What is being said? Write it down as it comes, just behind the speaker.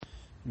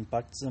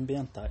Impactos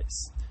ambientais.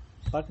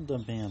 Impacto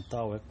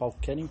ambiental é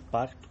qualquer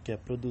impacto que é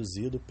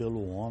produzido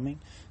pelo homem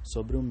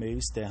sobre o meio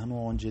externo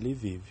onde ele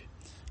vive.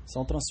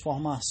 São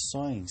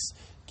transformações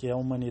que a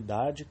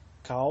humanidade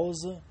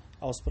causa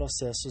aos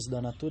processos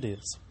da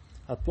natureza.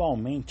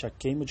 Atualmente, a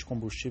queima de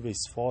combustíveis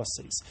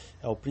fósseis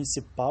é o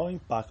principal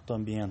impacto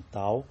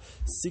ambiental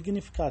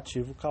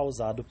significativo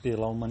causado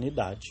pela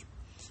humanidade.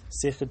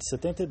 Cerca de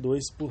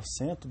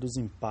 72% dos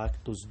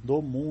impactos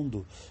do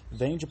mundo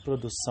vem de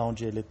produção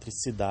de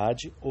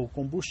eletricidade ou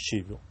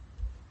combustível.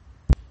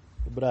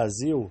 O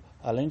Brasil,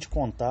 além de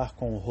contar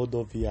com o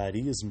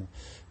rodoviarismo,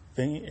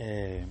 vem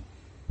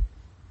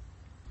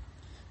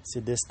se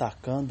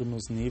destacando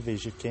nos níveis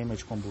de queima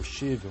de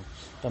combustível,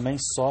 também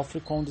sofre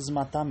com o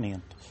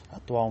desmatamento,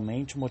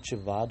 atualmente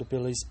motivado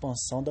pela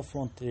expansão da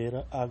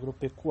fronteira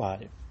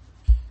agropecuária.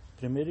 O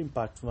primeiro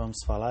impacto que vamos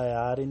falar é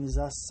a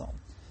arenização.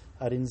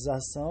 A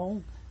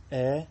arenização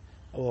é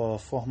a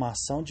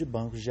formação de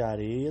bancos de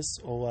areias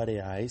ou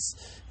areais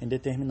em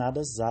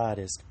determinadas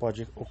áreas, que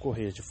pode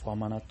ocorrer de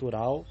forma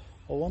natural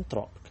ou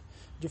antrópica.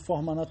 De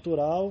forma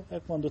natural é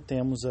quando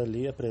temos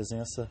ali a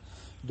presença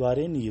do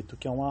arenito,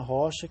 que é uma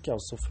rocha que, ao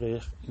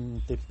sofrer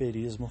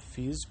intemperismo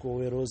físico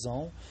ou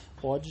erosão,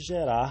 pode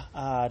gerar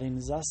a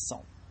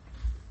arenização.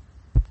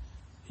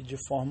 E de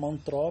forma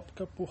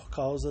antrópica, por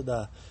causa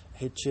da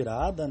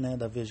retirada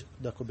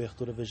da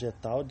cobertura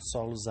vegetal de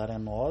solos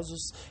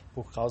arenosos,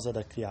 por causa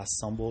da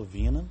criação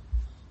bovina,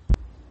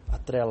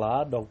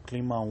 atrelado ao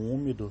clima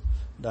úmido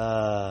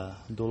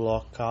do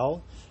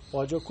local,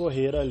 pode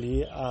ocorrer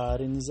ali a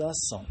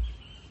arenização,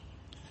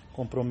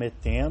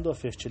 comprometendo a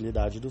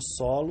fertilidade do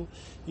solo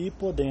e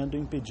podendo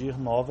impedir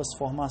novas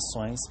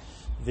formações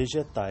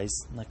vegetais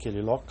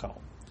naquele local.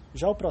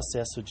 Já o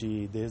processo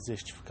de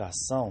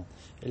desertificação,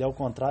 ele é ao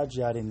contrário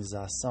de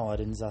arenização. A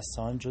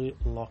arenização é de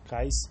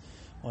locais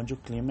onde o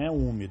clima é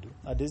úmido.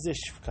 A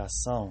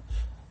desertificação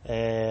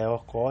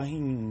ocorre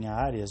em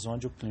áreas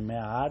onde o clima é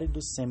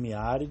árido,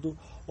 semiárido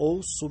ou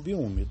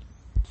subúmido.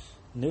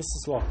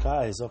 Nesses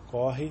locais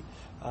ocorre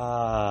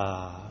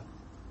a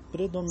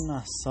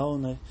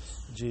predominação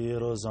de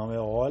erosão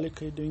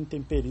eólica e do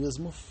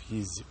intemperismo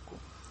físico.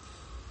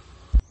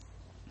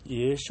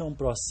 E este é um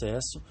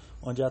processo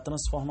onde há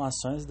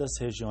transformações das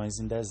regiões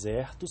em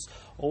desertos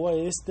ou a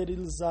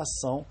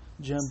esterilização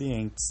de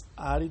ambientes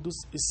áridos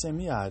e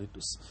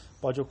semiáridos.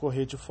 Pode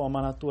ocorrer de forma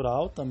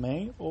natural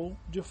também ou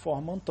de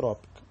forma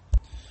antrópica.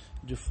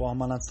 De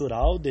forma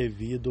natural,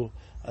 devido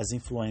às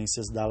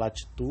influências da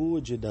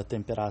latitude, da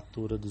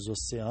temperatura dos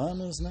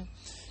oceanos,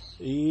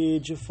 E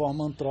de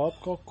forma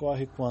antrópica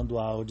ocorre quando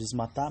há o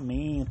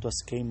desmatamento,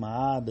 as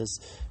queimadas,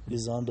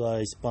 visando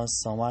a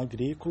expansão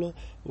agrícola,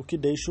 o que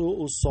deixa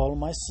o solo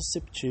mais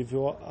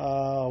susceptível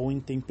ao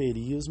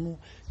intemperismo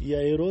e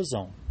à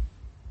erosão.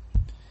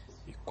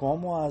 E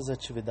como as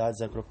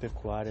atividades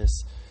agropecuárias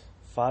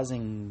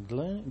fazem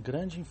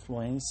grande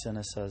influência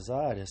nessas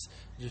áreas,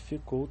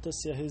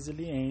 dificulta-se a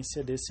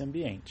resiliência desse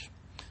ambiente.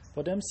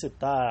 Podemos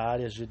citar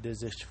áreas de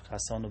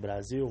desertificação no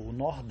Brasil, o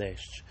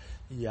Nordeste,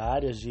 e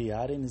áreas de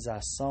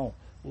arenização,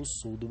 o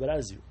Sul do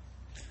Brasil.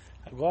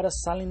 Agora,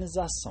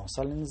 salinização.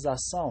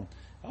 Salinização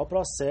é o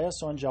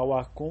processo onde há o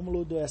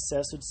acúmulo do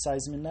excesso de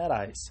sais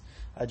minerais,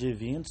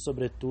 advindo,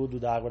 sobretudo,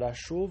 da água da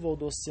chuva ou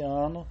do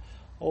oceano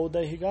ou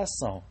da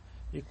irrigação.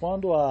 E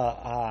quando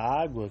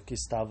a água que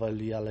estava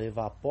ali, ela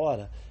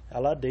evapora,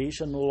 ela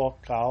deixa no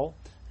local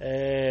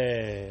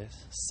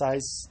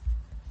sais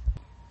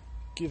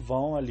que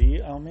vão ali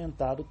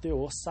aumentar o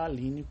teor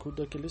salínico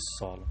daquele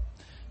solo.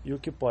 E o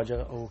que pode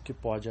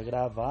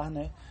agravar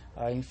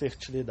a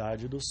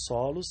infertilidade dos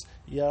solos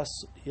e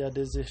a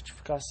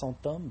desertificação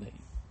também.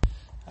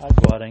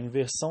 Agora, a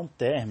inversão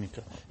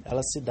térmica,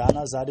 ela se dá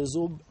nas áreas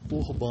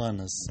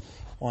urbanas,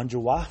 onde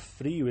o ar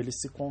frio ele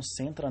se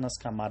concentra nas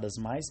camadas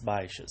mais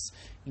baixas,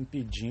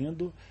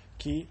 impedindo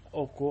que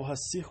ocorra a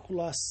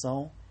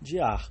circulação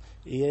de ar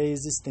e a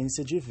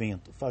existência de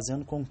vento,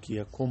 fazendo com que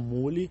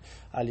acumule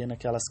ali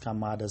naquelas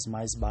camadas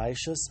mais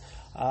baixas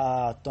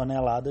a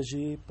toneladas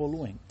de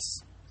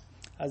poluentes.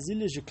 As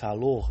ilhas de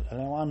calor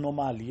ela é uma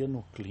anomalia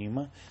no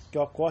clima que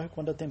ocorre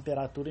quando a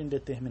temperatura em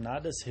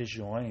determinadas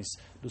regiões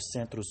dos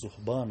centros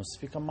urbanos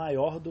fica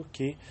maior do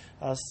que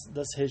as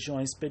das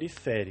regiões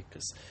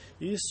periféricas.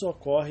 Isso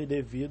ocorre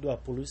devido à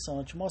poluição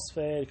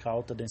atmosférica,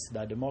 alta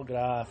densidade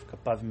demográfica,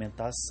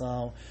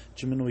 pavimentação,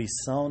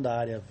 diminuição da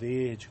área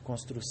verde,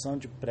 construção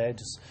de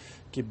prédios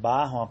que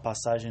barram a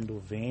passagem do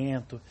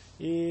vento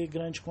e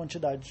grande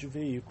quantidade de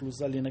veículos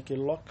ali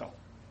naquele local.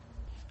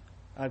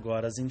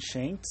 Agora, as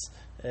enchentes,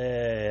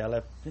 ela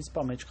é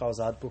principalmente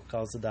causada por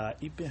causa da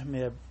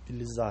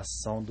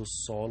hipermeabilização do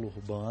solo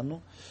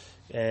urbano,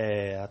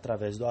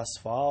 através do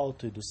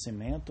asfalto e do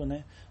cimento,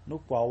 no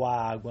qual a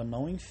água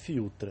não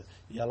infiltra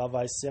e ela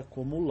vai se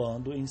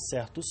acumulando em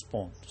certos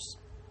pontos.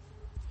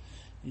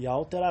 E a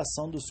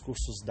alteração dos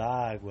cursos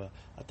d'água,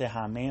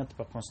 aterramento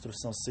para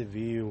construção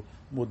civil,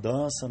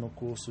 mudança no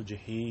curso de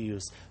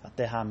rios,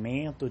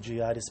 aterramento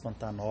de áreas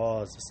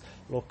pantanosas,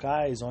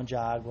 locais onde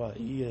a água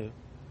ia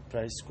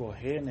para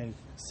escorrer,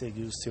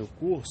 seguir o seu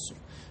curso,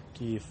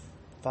 que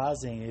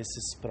fazem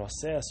esses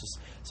processos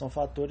são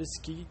fatores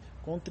que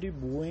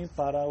contribuem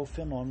para o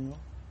fenômeno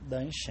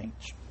da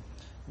enchente.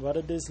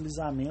 Agora,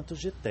 deslizamentos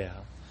de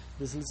terra.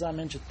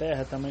 Deslizamento de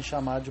terra é também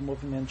chamado de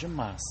movimento de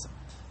massa,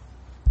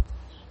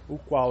 o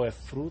qual é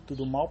fruto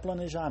do mau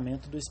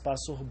planejamento do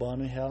espaço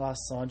urbano em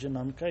relação à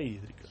dinâmica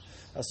hídrica,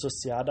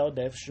 associada ao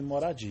déficit de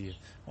moradia,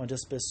 onde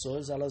as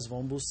pessoas elas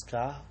vão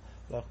buscar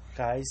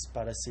locais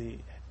para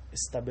se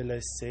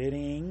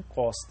estabelecerem em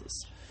encostas,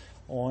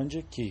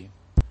 onde que,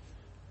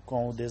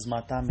 com o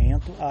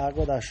desmatamento, a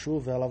água da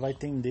chuva ela vai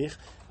tender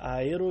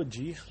a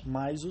erodir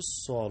mais o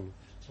solo,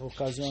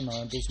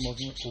 ocasionando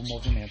o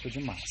movimento de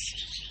massa.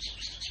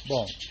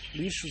 Bom,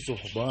 lixos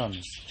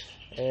urbanos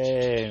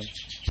é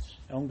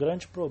um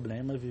grande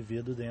problema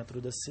vivido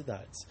dentro das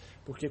cidades,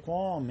 porque com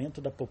o aumento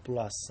da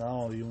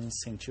população e o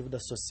incentivo da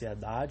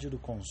sociedade do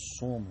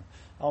consumo,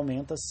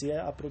 aumenta-se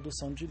a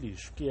produção de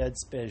lixo, que é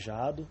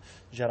despejado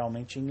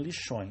geralmente em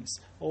lixões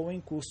ou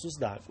em cursos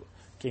d'água,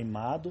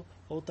 queimado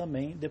ou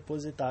também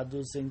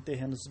depositados em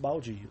terrenos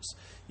baldios.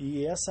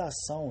 E essa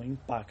ação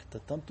impacta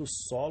tanto o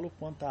solo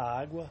quanto a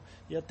água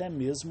e até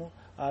mesmo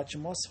a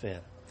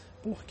atmosfera.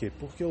 Por quê?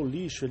 Porque o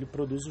lixo ele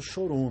produz o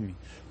chorume,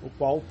 o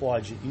qual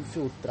pode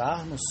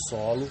infiltrar no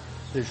solo,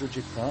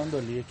 prejudicando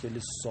ali aquele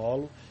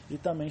solo e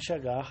também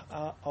chegar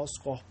aos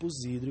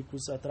corpos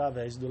hídricos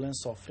através do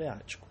lençol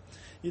freático.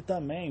 E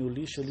também o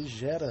lixo ele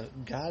gera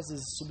gases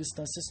e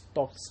substâncias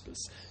tóxicas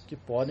que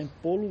podem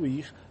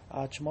poluir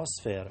a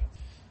atmosfera.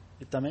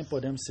 E também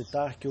podemos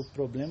citar que o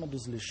problema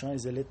dos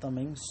lixões ele é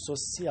também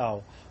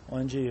social,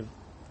 onde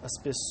as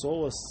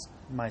pessoas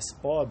mais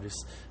pobres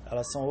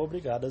elas são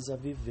obrigadas a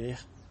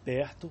viver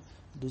perto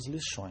dos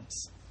lixões.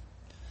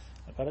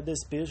 Agora,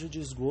 despejo de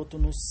esgoto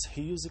nos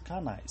rios e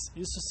canais.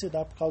 Isso se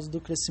dá por causa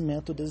do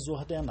crescimento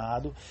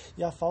desordenado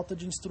e a falta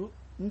de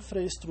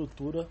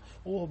infraestrutura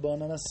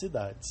urbana nas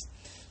cidades.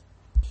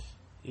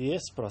 E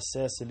esse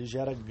processo ele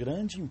gera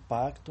grande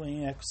impacto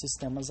em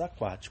ecossistemas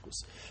aquáticos,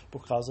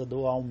 por causa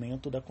do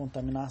aumento da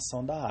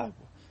contaminação da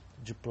água,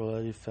 de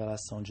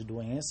proliferação de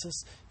doenças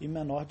e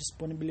menor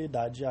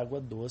disponibilidade de água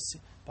doce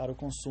para o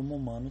consumo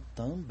humano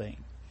também.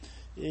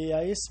 E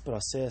a esse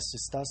processo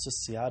está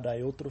associado a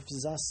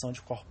eutrofização de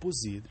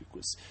corpos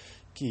hídricos,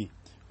 que,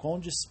 com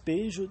o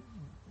despejo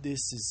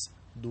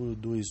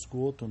do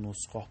esgoto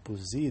nos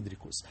corpos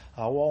hídricos,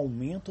 há o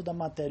aumento da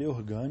matéria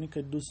orgânica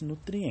e dos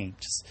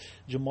nutrientes,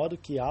 de modo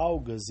que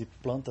algas e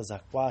plantas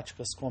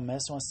aquáticas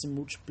começam a se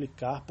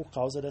multiplicar por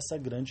causa dessa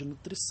grande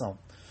nutrição,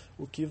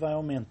 o que vai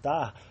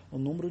aumentar o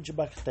número de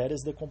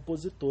bactérias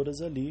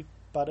decompositoras ali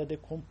para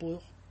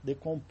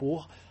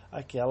decompor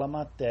aquela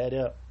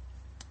matéria,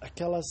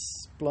 aquelas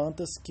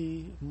plantas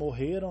que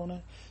morreram,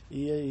 né?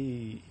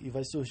 E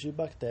vai surgir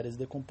bactérias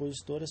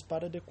decompositoras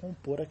para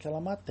decompor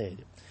aquela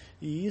matéria.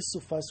 E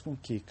isso faz com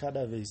que,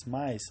 cada vez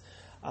mais,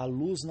 a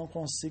luz não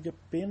consiga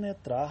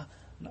penetrar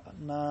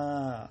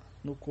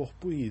no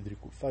corpo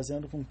hídrico,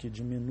 fazendo com que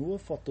diminua a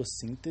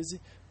fotossíntese,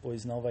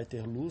 pois não vai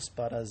ter luz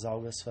para as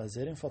algas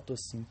fazerem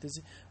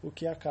fotossíntese, o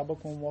que acaba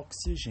com o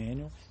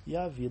oxigênio e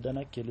a vida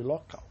naquele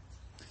local.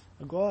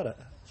 Agora,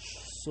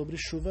 sobre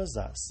chuvas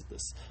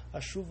ácidas.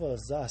 As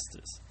chuvas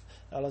ácidas,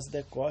 elas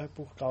decorrem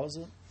por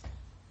causa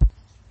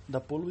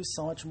da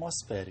poluição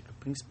atmosférica,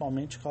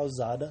 principalmente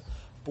causada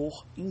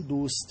por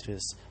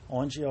indústrias,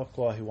 onde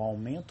ocorre o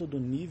aumento do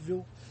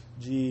nível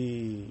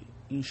de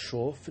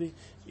enxofre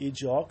e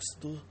de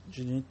óxido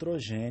de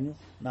nitrogênio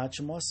na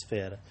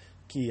atmosfera,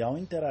 que ao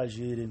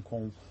interagirem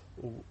com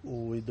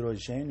o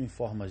hidrogênio em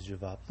formas de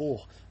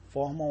vapor,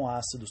 formam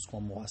ácidos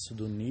como o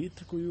ácido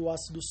nítrico e o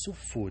ácido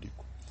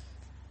sulfúrico,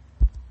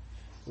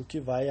 o que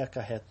vai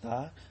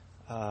acarretar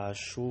a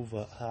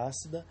chuva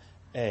ácida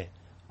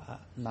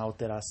na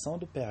alteração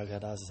do pH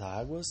das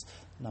águas,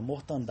 na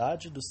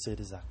mortandade dos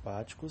seres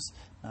aquáticos,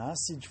 na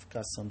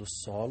acidificação do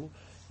solo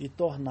e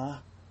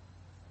tornar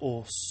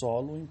o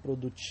solo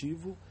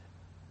improdutivo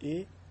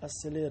e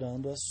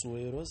acelerando a sua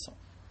erosão.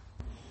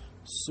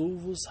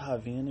 Sulvos,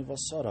 ravina e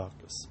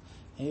vossorocas.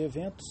 Em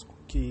eventos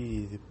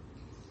que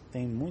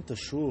tem muitas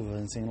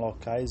chuvas, em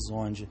locais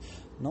onde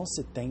não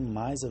se tem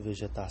mais a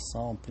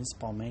vegetação,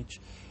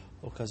 principalmente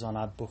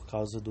ocasionado por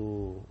causa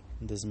do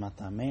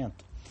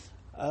desmatamento,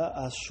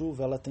 a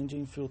chuva ela tende a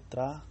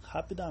infiltrar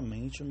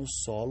rapidamente no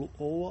solo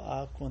ou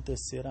a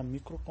acontecer a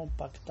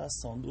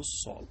microcompactação do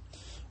solo,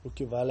 o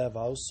que vai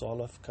levar o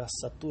solo a ficar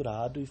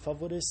saturado e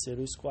favorecer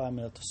o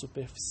escoamento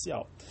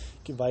superficial,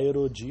 que vai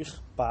erodir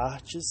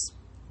partes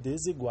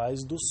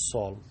desiguais do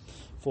solo,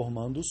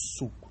 formando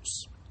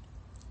sulcos.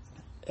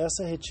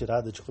 Essa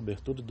retirada de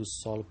cobertura do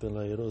solo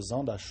pela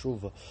erosão da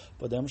chuva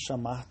podemos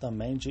chamar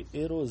também de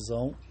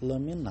erosão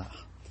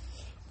laminar.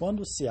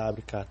 Quando se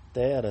abre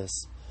crateras,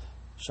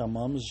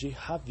 chamamos de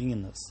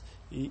ravinas.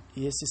 E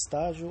esse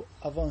estágio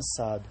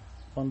avançado,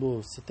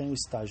 quando se tem o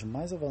estágio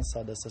mais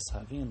avançado dessas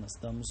ravinas,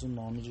 damos o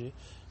nome de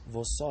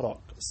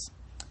vossorocas.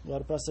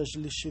 Agora o processo de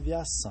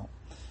lixiviação.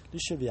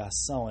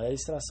 Lixiviação é a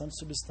extração de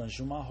substâncias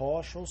de uma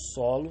rocha ou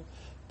solo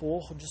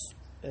por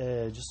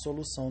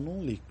dissolução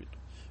num líquido,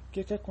 O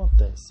que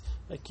acontece?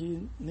 É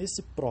que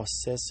nesse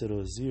processo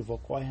erosivo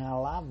ocorre a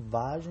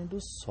lavagem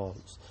dos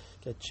solos,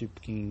 que é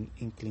típico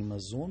em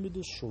climas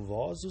úmidos,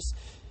 chuvosos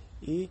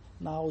e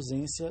na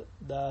ausência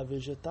da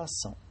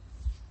vegetação,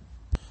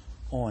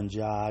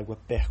 onde a água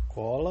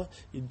percola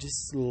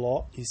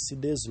e se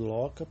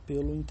desloca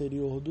pelo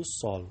interior do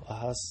solo,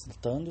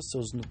 arrastando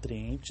seus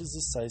nutrientes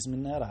e sais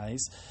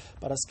minerais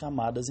para as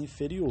camadas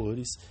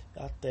inferiores,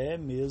 até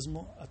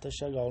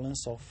chegar ao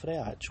lençol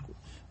freático,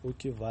 o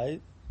que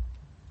vai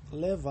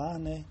levar,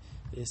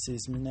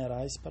 esses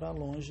minerais para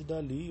longe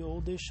dali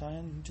ou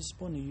deixar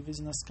disponíveis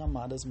nas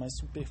camadas mais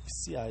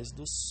superficiais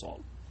do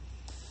solo.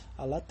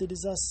 A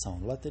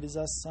laterização.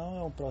 Laterização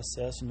é um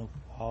processo no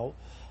qual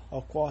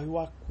ocorre o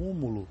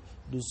acúmulo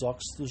dos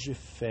óxidos de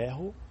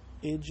ferro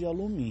e de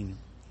alumínio.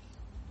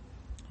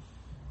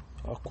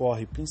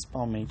 Ocorre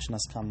principalmente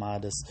nas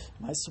camadas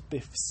mais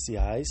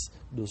superficiais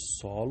do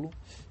solo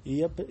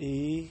e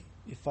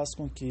faz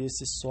com que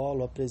esse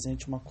solo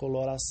apresente uma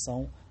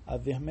coloração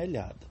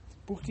avermelhada.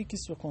 Por que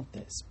isso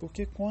acontece?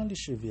 Porque com a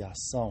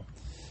lixiviação,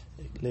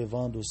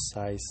 levando os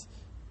sais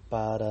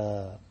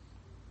para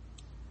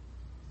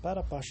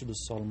a parte do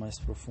solo mais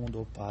profundo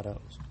ou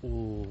para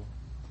o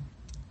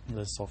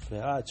lençol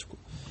freático,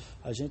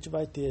 a gente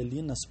vai ter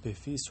ali na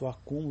superfície o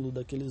acúmulo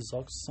daqueles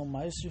óxidos que são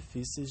mais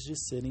difíceis de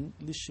serem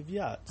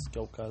lixiviados, que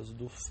é o caso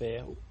do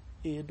ferro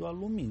e do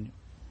alumínio.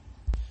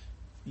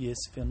 E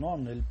esse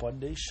fenômeno ele pode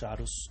deixar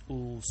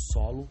o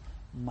solo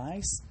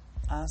mais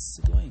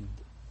ácido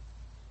ainda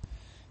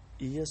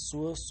e a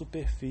sua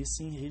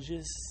superfície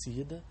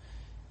enrijecida,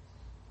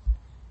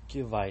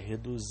 que vai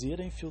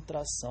reduzir a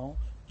infiltração,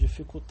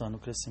 dificultando o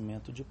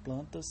crescimento de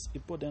plantas e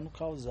podendo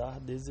causar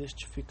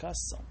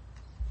desertificação.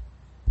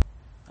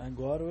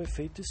 Agora o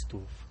efeito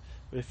estufa.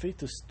 O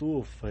efeito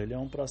estufa ele é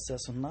um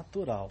processo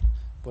natural,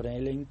 porém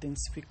ele é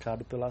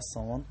intensificado pela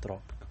ação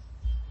antrópica.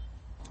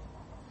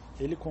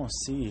 Ele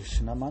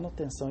consiste na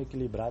manutenção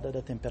equilibrada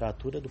da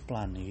temperatura do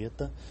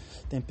planeta,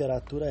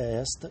 temperatura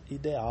esta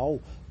ideal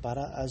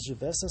para as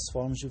diversas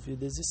formas de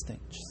vida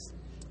existentes.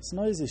 Se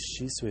não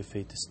existisse o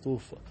efeito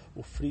estufa,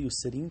 o frio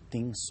seria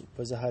intenso,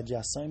 pois a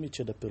radiação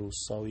emitida pelo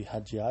Sol e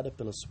irradiada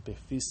pela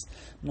superfície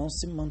não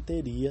se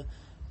manteria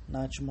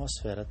na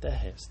atmosfera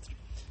terrestre.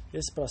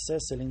 Esse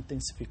processo é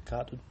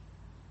intensificado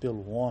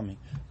pelo homem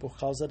por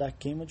causa da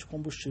queima de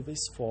combustíveis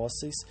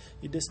fósseis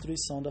e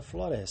destruição da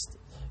floresta,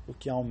 o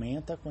que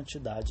aumenta a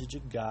quantidade de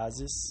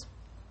gases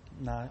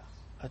na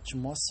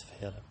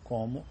atmosfera,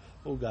 como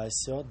o gás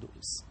CO2.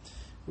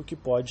 O que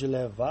pode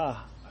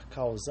levar a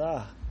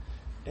causar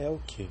é o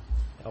quê?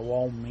 É o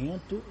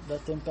aumento da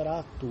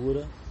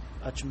temperatura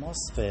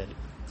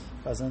atmosférica,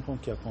 fazendo com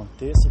que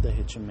aconteça o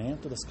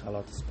derretimento das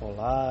calotas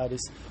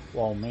polares, o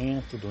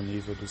aumento do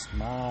nível dos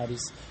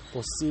mares,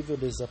 possível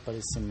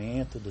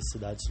desaparecimento das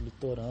cidades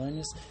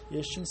litorâneas e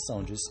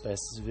extinção de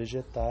espécies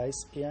vegetais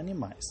e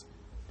animais.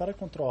 Para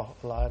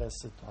controlar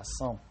essa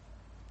situação,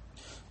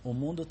 o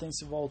mundo tem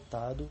se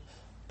voltado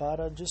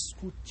para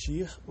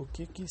discutir o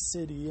que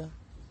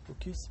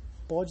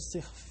pode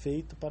ser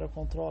feito para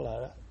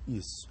controlar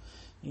isso.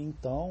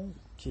 Então,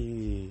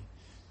 que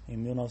em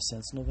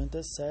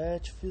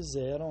 1997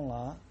 fizeram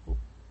lá o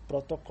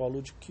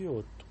protocolo de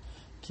Kyoto,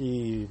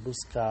 que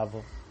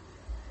buscava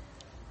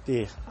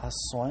ter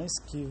ações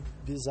que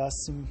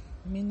visassem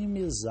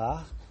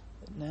minimizar,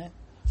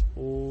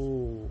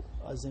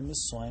 as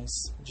emissões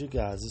de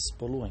gases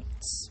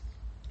poluentes.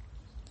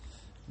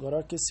 Agora, o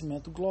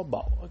aquecimento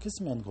global. O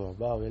aquecimento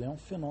global ele é um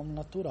fenômeno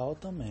natural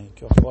também,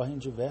 que ocorre em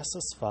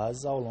diversas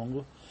fases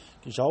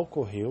que já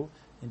ocorreu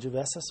em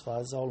diversas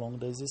fases ao longo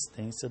da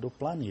existência do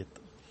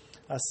planeta.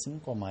 Assim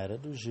como a era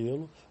do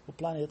gelo, o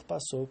planeta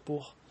passou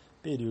por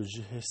períodos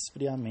de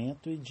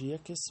resfriamento e de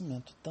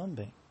aquecimento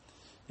também.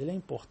 Ele é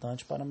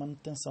importante para a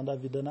manutenção da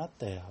vida na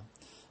Terra,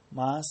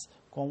 mas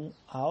com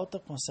alta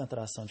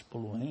concentração de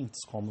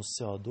poluentes, como o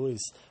CO2,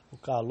 o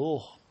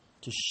calor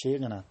que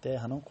chega na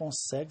Terra não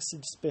consegue se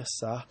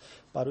dispersar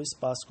para o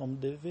espaço como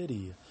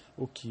deveria,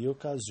 o que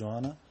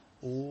ocasiona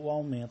o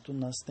aumento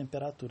nas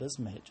temperaturas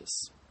médias.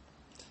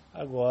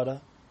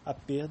 Agora, a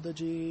perda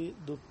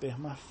do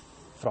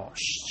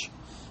permafrost.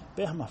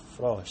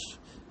 Permafrost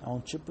é um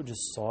tipo de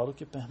solo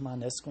que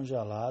permanece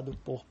congelado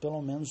por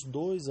pelo menos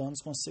 2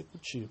 anos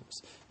consecutivos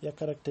e é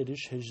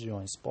característico de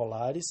regiões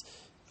polares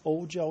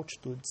ou de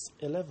altitudes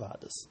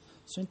elevadas.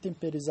 Sua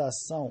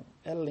intemperização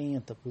é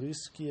lenta, por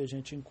isso que a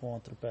gente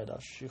encontra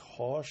pedaços de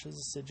rochas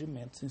e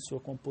sedimentos em sua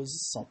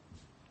composição.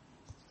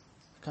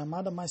 A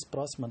camada mais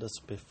próxima da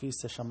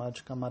superfície é chamada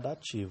de camada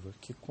ativa,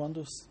 que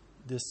quando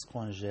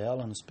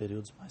descongela nos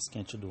períodos mais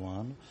quentes do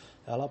ano,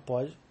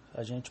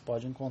 a gente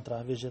pode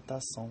encontrar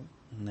vegetação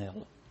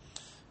nela.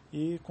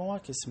 E com o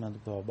aquecimento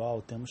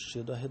global, temos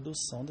tido a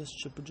redução desse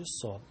tipo de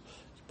solo,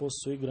 que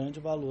possui grande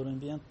valor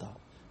ambiental.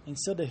 Em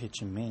seu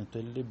derretimento,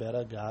 ele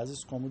libera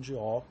gases como o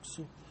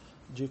dióxido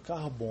de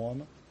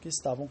carbono que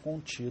estavam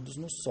contidos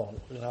no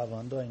solo,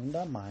 agravando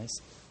ainda mais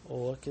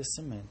o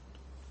aquecimento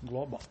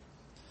global.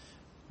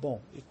 Bom,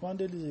 e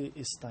quando ele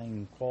está em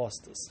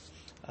encostas,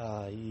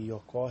 aí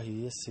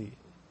ocorre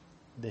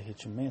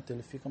derretimento,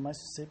 ele fica mais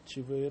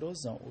suscetível à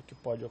erosão, o que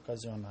pode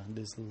ocasionar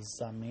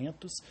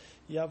deslizamentos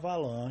e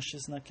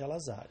avalanches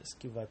naquelas áreas,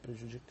 que vai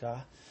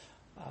prejudicar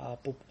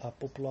a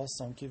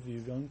população que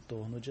vive ao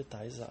entorno de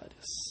tais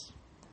áreas.